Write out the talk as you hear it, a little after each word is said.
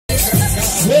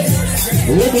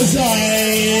One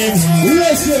time,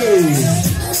 listen.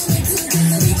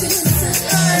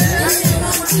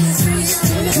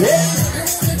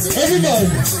 Everybody.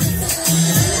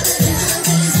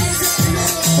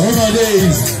 Oh my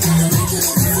days.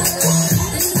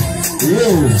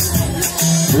 Whoa.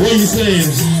 What are you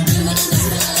saying?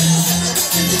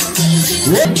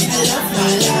 What? I love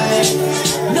my life.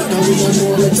 No, we don't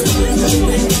know what to do.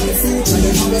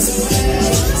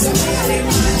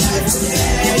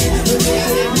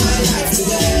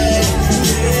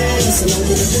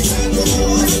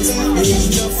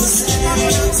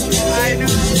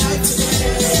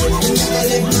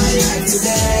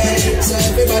 So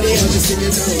everybody else just sing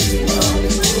it out.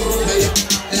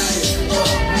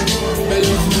 I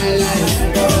love my life.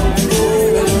 I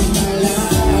love my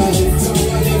life. So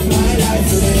I live my life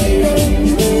today. I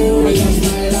love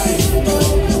my life.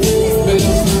 I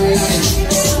love my life.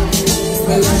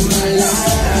 I love my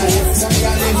life. So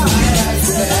I live my life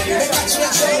today.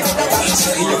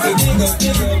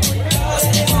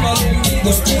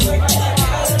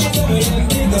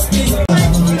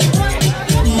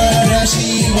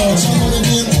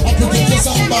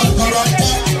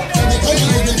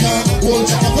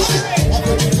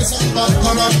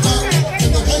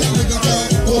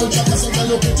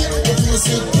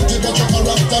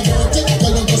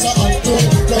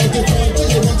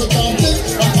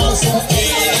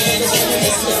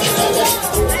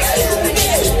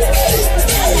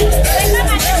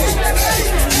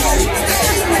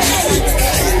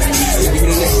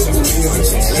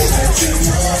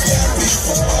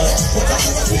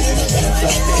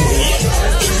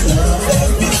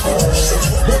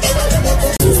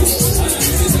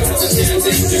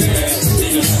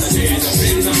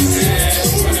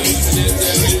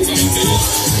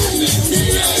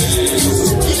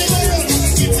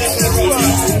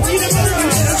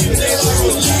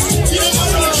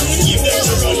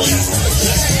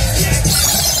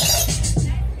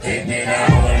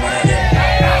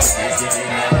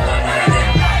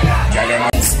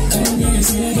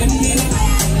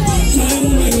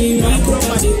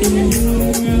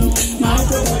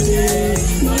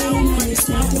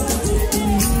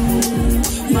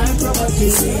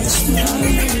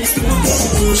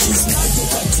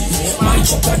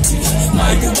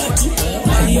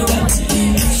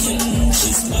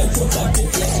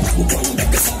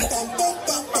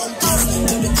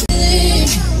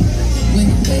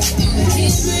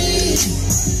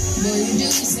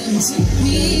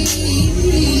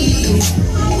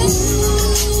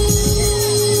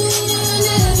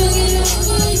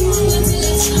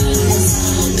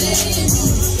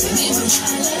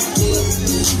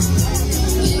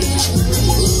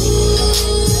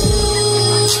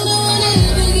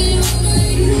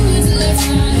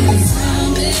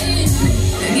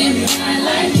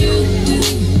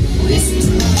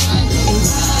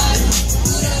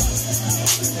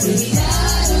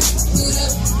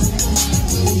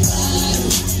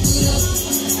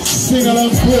 Sing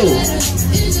along through.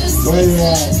 Where you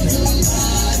are.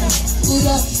 Put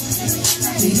up.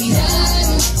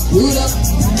 Put up.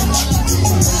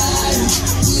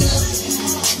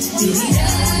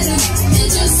 It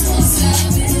just won't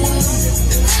stop it.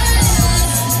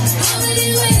 How many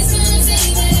ways can I say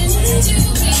that I need you,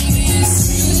 baby? It's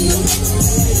true.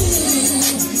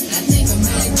 I think I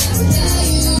might die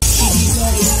you.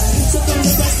 So from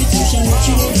the prostitution, what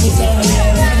you want was all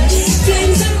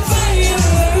flames and fire.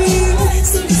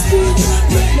 So the spirit,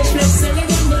 break the place and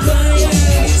around the fire.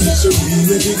 So she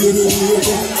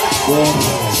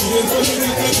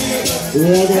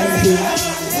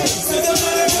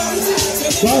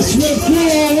that's your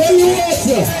crew, where you at,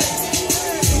 sir?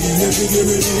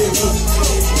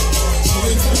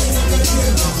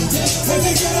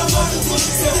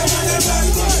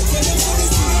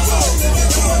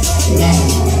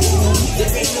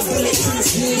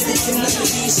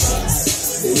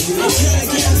 I'm trying to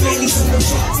get ready for the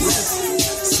box.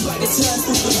 By the time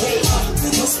through the way up,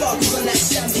 no sparkles on that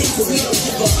champagne, so we don't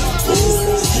give up.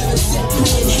 Heaven sent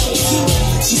queen, hey,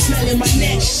 she smelling my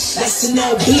neck, that's to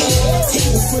no blow.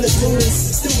 Table full of booze,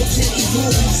 still with plenty room.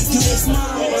 Do they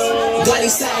smile? Got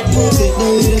inside boom. Bend the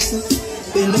way this up,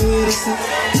 bend the way this up.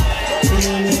 You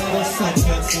know me, I was fucked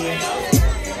up here.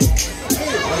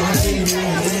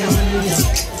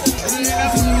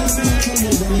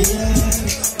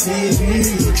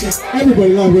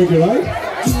 Everybody not ready, right?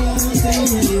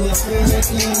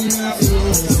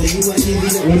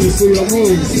 Let me see your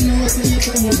moves.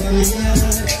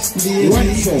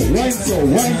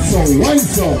 One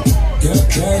song. Girl,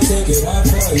 take it out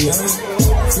for a young.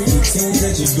 Freaky things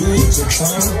that you do with your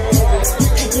tongue.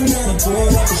 Open out and pour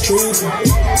out the street.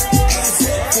 I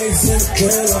said face in the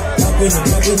girl up, poppin'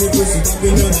 the pussy,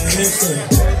 poppin' on the handstand.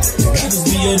 I just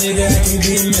be your nigga, I can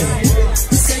be a man.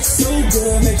 Sex so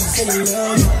good, make you say you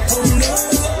love me. Hold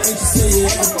up, make you say you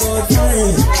have for a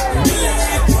friend.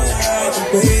 Relax,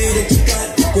 go ahead, you got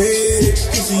it, go ahead,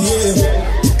 pussy, yeah.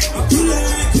 You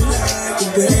like,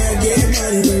 go ahead, get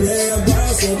money, the real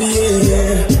boss, I'll be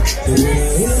here. The way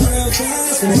I hit real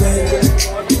fast in the back.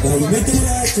 Now you make the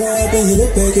last clap and you look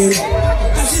back at it.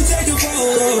 I should take a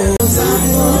photo.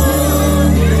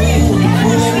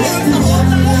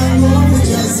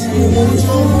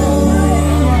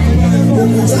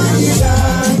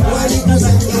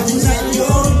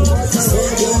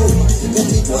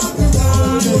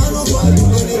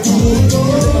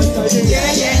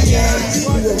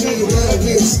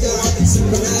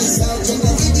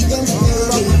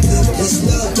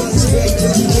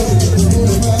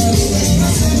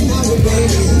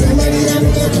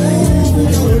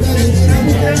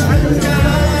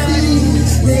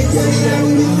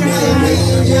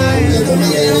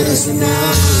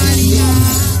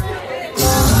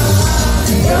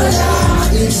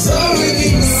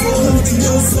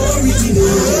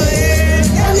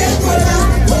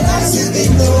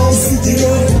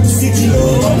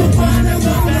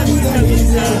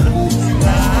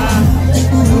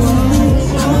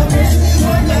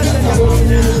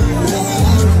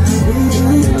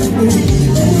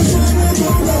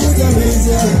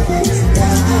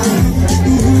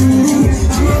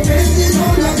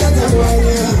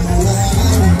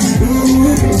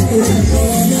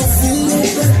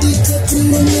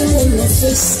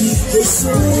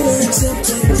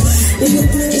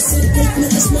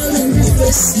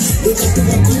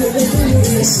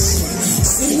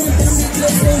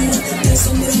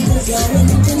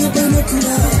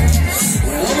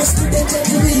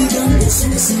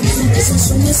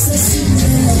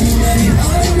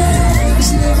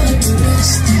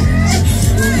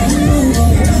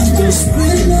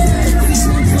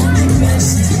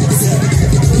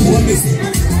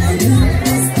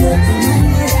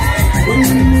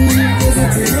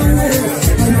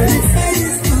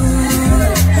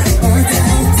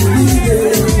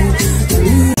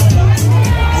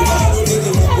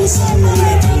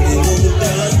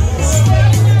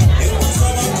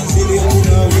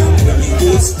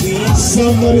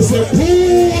 Somebody say, pull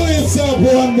it up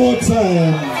one more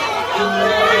time.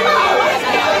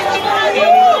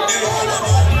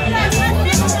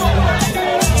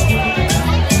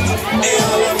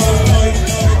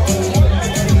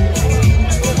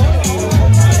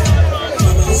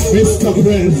 Mr.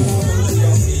 Prince,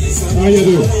 how you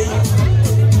doing?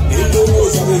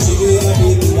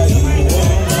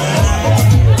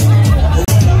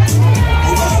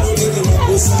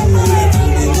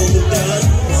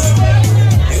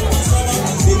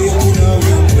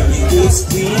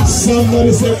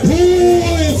 Somebody say,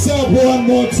 pull it up one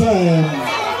more time.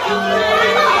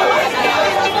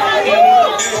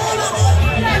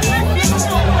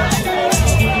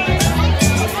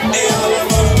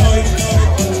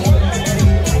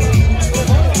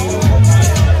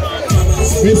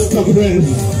 Mr. Prince,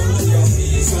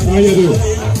 how you doing?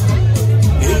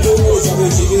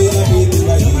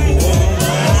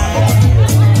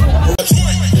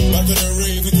 Back to the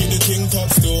rave with the king top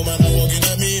still, man. I'm walking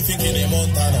at me thinking in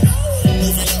Montana.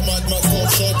 Moving like mad, mad, top,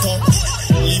 short top.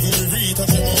 Leaving the read,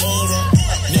 touching my aura.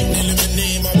 Nickname my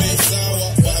name, my base sour.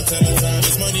 But I tell the time,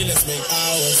 it's money, let's make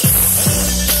hours.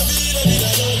 I need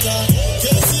a loca.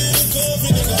 Can't see the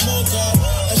coffee, nigga, mocha.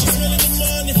 And she's smelling the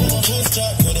money from my first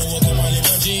trap. Gonna walk a mile in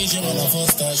my jeans, you wanna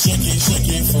first start. Shake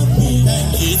it for me.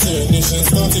 Key to ignition,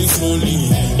 starting slowly.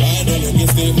 Ride on your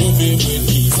stay moving with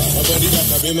me. My body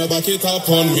back, I be my back it up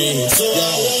on me. So,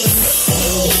 yeah.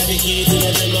 Got the key to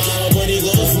the river, my body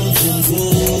go vroom, vroom,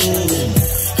 vroom.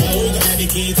 Got the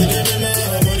key to the river,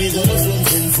 my body go vroom,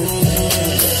 vroom, vroom.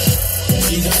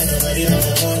 She got the body like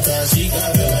a motor, she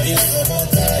got the body like a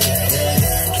motor, yeah, yeah,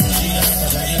 yeah. She got the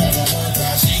body like a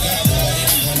motor, she got the body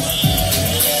like a motor.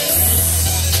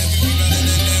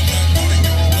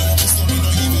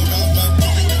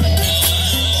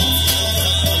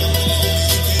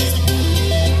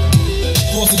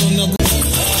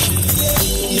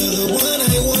 You're the one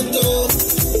I want, though.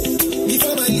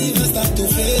 Before my liver start to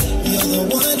fail, you're the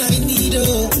one I need,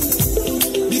 oh.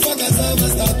 Before cassava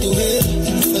start to hate,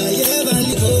 if I ever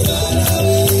go far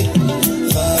away.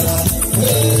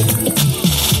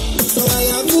 So I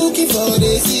am looking for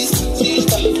the sister.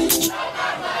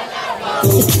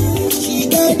 She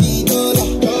got the dollar,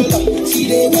 she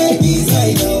the wear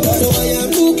designer. So I am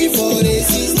looking for the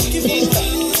sister.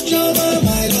 You're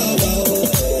my lover, oh.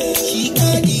 She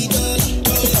got the dollar,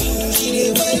 she the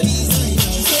wear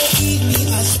designer. So keep me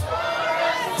as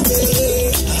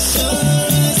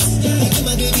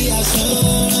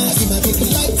assurance. Give my baby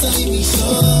lifetime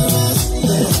insurance.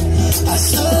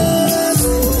 Assurance.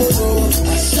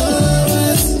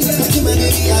 I give my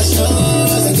baby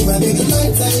assurance. I give my baby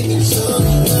lifetime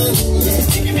insurance.